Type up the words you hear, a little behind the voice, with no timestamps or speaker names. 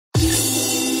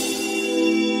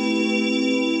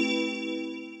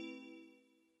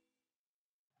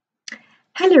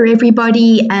Hello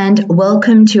everybody and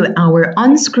welcome to our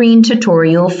on-screen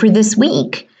tutorial for this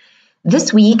week.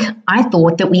 This week I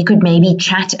thought that we could maybe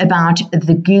chat about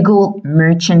the Google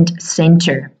Merchant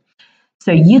Center.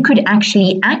 So you could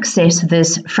actually access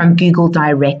this from Google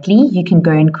directly. You can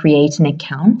go and create an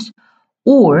account,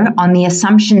 or on the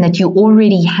assumption that you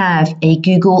already have a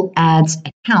Google Ads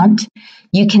account,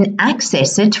 you can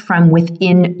access it from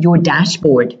within your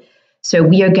dashboard. So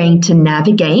we are going to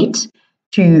navigate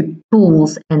to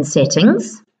Tools and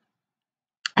Settings.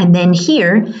 And then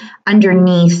here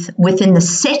underneath within the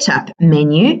Setup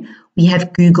menu, we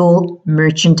have Google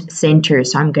Merchant Center.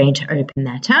 So I'm going to open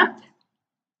that up.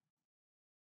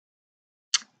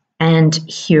 And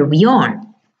here we are.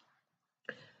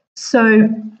 So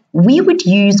we would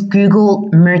use Google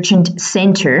Merchant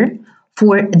Center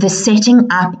for the setting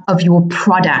up of your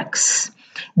products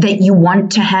that you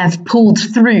want to have pulled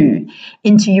through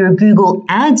into your Google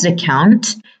Ads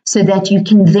account so that you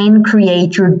can then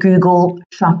create your Google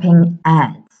Shopping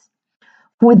ads.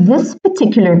 For this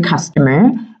particular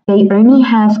customer, they only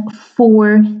have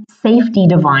 4 safety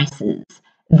devices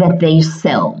that they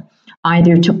sell,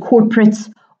 either to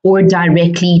corporates or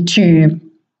directly to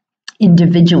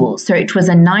individuals. So it was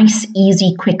a nice,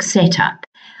 easy, quick setup.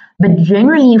 But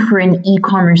generally for an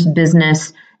e-commerce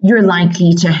business, you're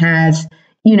likely to have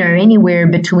anywhere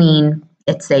between,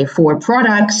 let's say, 4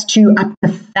 products to up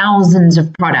to thousands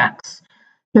of products.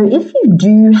 So if you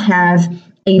do have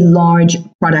a large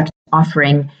product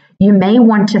offering, you may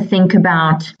want to think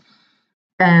about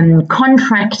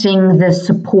contracting the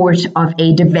support of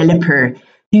a developer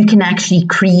who can actually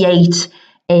create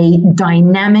a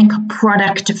dynamic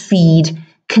product feed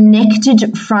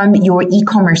connected from your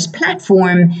e-commerce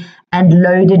platform and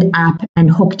loaded up and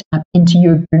hooked up into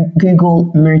your Google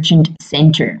Merchant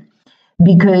Center,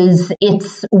 because it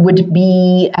would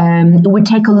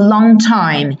take a long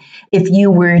time if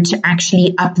you were to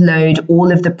actually upload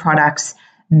all of the products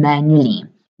manually,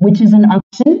 which is an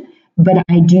option. But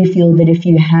I do feel that if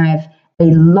you have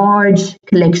a large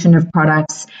collection of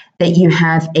products, that you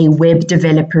have a web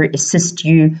developer assist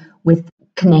you with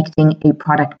connecting a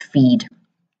product feed.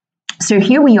 So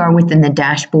here we are within the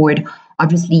dashboard.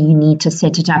 Obviously, you need to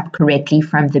set it up correctly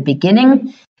from the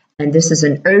beginning. And this is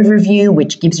an overview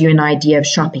which gives you an idea of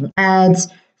shopping ads,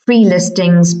 free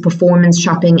listings, performance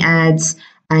shopping ads,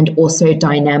 and also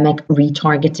dynamic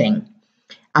retargeting.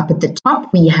 Up at the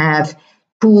top, we have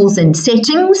tools and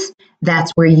settings.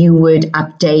 That's where you would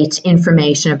update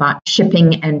information about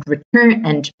shipping and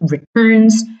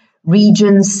returns,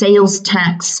 regions, sales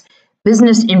tax,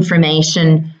 business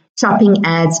information, shopping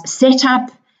ads setup,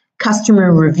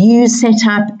 customer reviews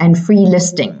setup, and free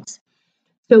listings.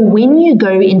 So when you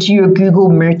go into your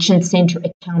Google Merchant Center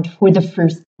account for the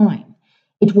first time,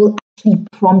 it will actually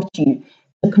prompt you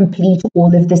to complete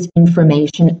all of this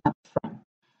information up front.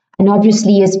 And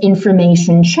obviously, as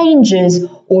information changes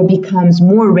or becomes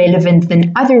more relevant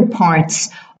than other parts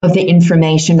of the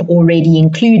information already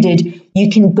included, you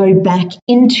can go back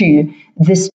into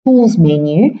this Tools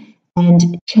menu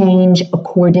and change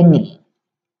accordingly.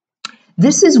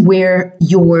 This is where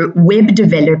your web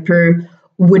developer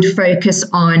would focus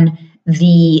on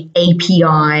the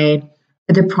API,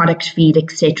 the product feed,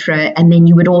 etc. And then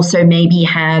you would also maybe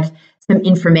have some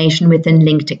information within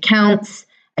linked accounts,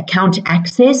 account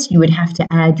access. You would have to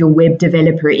add your web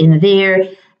developer in there,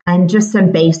 and just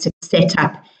some basic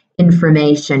setup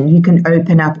information. You can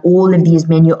open up all of these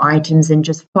menu items and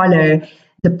just follow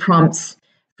the prompts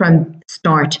from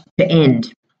start to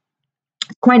end.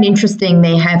 Quite interesting.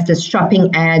 They have this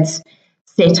shopping ads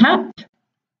setup.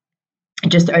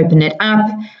 Just open it up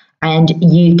and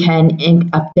you can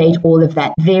update all of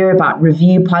that there about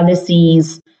review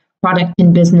policies, product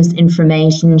and business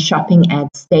information, shopping ad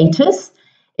status.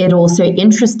 It also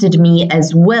interested me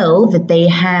as well that they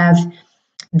have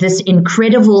this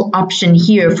incredible option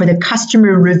here for the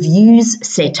customer reviews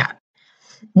setup.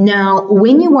 Now,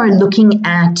 when you are looking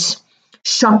at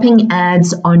shopping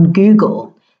ads on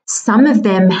Google, some of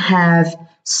them have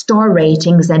star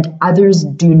ratings and others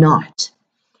do not.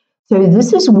 So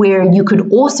this is where you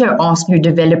could also ask your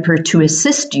developer to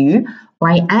assist you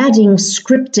by adding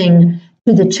scripting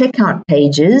to the checkout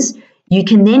pages. You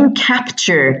can then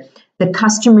capture the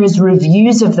customer's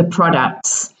reviews of the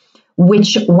products,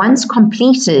 which once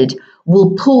completed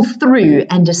will pull through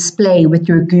and display with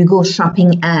your Google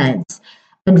Shopping ads.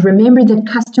 And remember that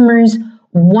customers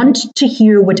want to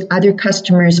hear what other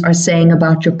customers are saying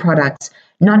about your products,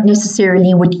 not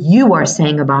necessarily what you are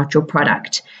saying about your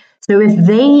product. So if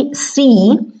they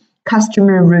see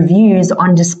customer reviews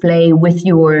on display with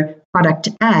your product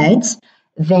ads,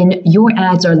 then your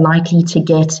ads are likely to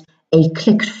get a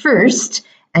click first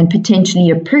and potentially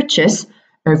a purchase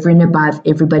over and above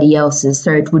everybody else's.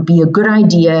 So it would be a good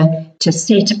idea to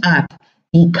set up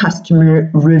the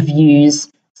customer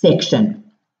reviews section,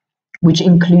 which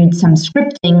includes some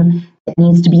scripting that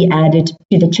needs to be added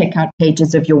to the checkout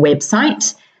pages of your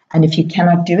website. And if you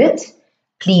cannot do it,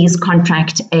 please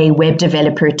contract a web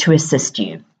developer to assist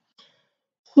you.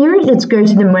 Here, let's go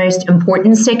to the most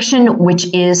important section,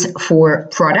 which is for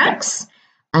products.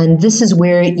 And this is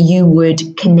where you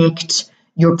would connect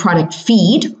your product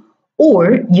feed,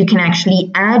 or you can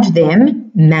actually add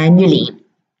them manually.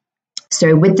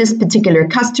 So with this particular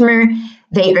customer,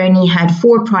 they only had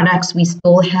 4 products. We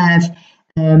still have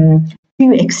 2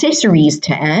 accessories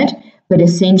to add, but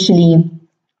essentially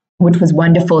what was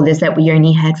wonderful is that we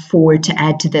only had 4 to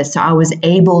add to this. So I was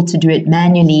able to do it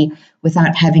manually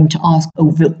without having to ask a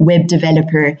web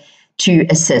developer to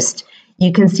assist.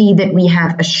 You can see that we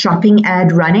have a shopping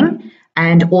ad running,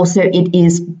 and also it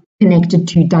is connected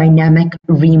to dynamic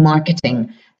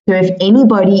remarketing. So if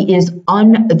anybody is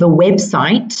on the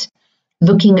website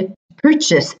looking to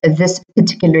purchase this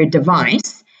particular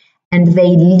device and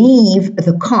they leave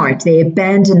the cart, they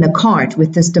abandon the cart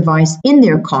with this device in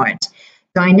their cart,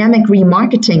 dynamic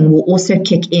remarketing will also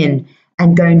kick in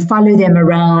and go and follow them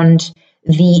around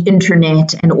the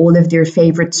internet and all of their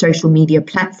favorite social media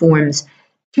platforms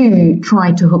to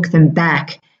try to hook them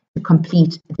back to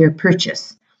complete their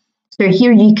purchase. So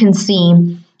here you can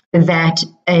see that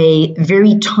a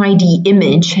very tidy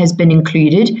image has been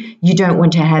included. You don't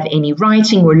want to have any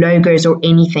writing or logos or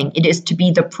anything. It is to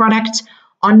be the product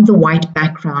on the white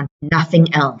background,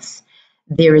 nothing else.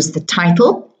 There is the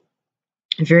title,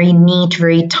 very neat,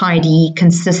 very tidy,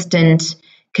 consistent,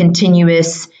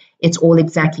 continuous. It's all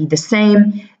exactly the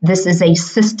same. This is a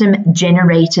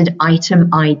system-generated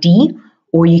item ID,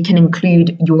 or you can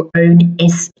include your own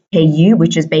SKU,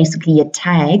 which is basically a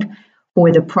tag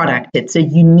for the product. It's a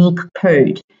unique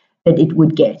code that it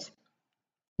would get.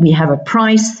 We have a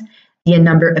price, the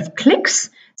number of clicks,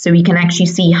 so we can actually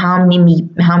see how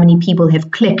many people have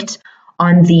clicked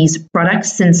on these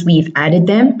products since we've added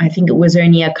them. I think it was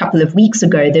only a couple of weeks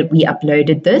ago that we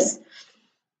uploaded this.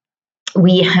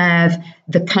 We have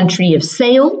the country of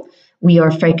sale. We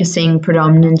are focusing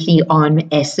predominantly on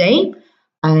SA,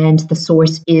 and the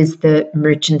source is the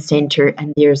Merchant Center,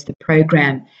 and there's the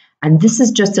program. And this is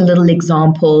just a little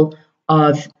example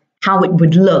of how it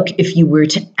would look if you were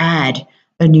to add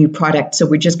a new product. So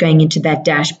we're just going into that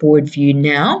dashboard view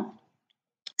now.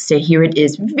 So here it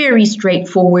is, very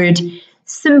straightforward,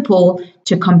 simple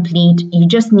to complete. You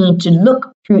just need to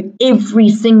look through every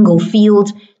single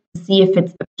field to see if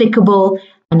it's applicable.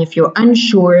 And if you're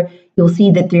unsure, you'll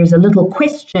see that there's a little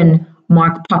question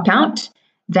mark pop out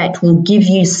that will give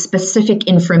you specific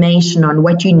information on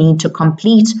what you need to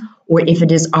complete, or if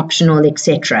it is optional,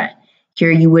 etc.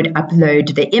 Here you would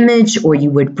upload the image, or you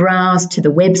would browse to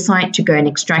the website to go and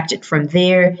extract it from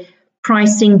there.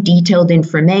 Pricing, detailed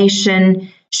information,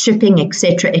 shipping,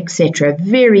 etc., etc.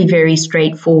 Very, very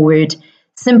straightforward,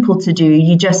 simple to do.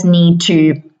 You just need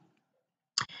to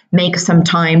make some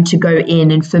time to go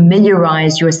in and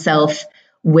familiarize yourself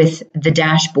with the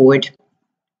dashboard.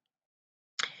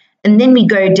 And then we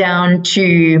go down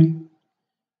to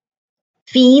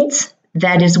feeds.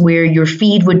 That is where your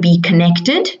feed would be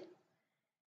connected.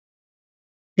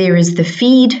 There is the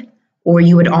feed, or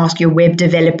you would ask your web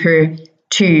developer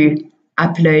to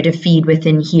upload a feed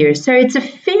within here. So it's a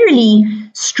fairly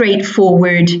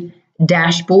straightforward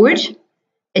dashboard.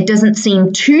 It doesn't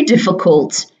seem too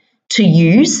difficult to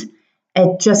use.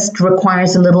 It just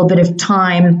requires a little bit of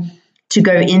time to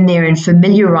go in there and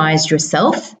familiarize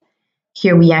yourself.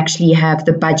 Here we actually have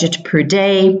the budget per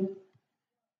day,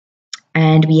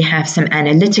 and we have some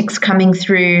analytics coming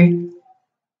through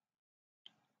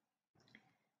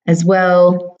as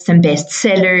well, some best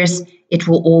sellers. It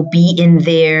will all be in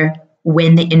there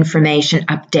when the information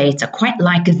updates. I quite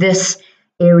like this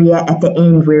area at the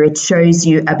end where it shows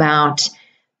you about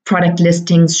product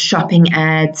listings, shopping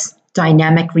ads,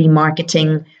 dynamic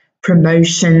remarketing,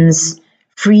 promotions,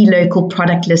 free local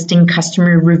product listing,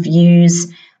 customer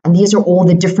reviews. And these are all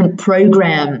the different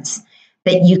programs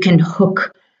that you can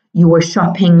hook your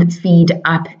shopping feed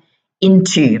up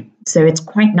into. So it's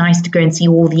quite nice to go and see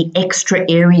all the extra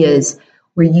areas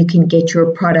where you can get your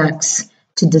products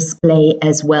to display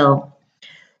as well.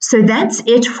 So that's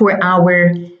it for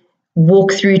our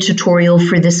walkthrough tutorial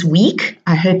for this week.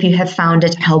 I hope you have found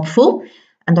it helpful,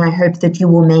 and I hope that you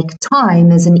will make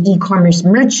time as an e-commerce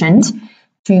merchant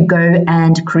to go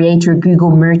and create your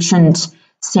Google Merchant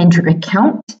Center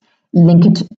account, link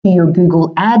it to your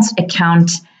Google Ads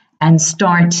account, and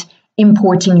start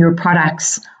importing your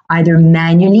products either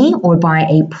manually or by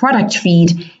a product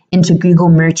feed into Google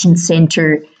Merchant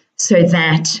Center so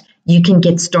that you can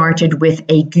get started with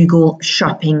a Google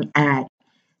Shopping ad.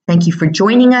 Thank you for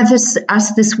joining us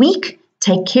this week.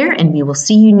 Take care, and we will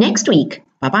see you next week.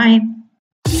 Bye-bye.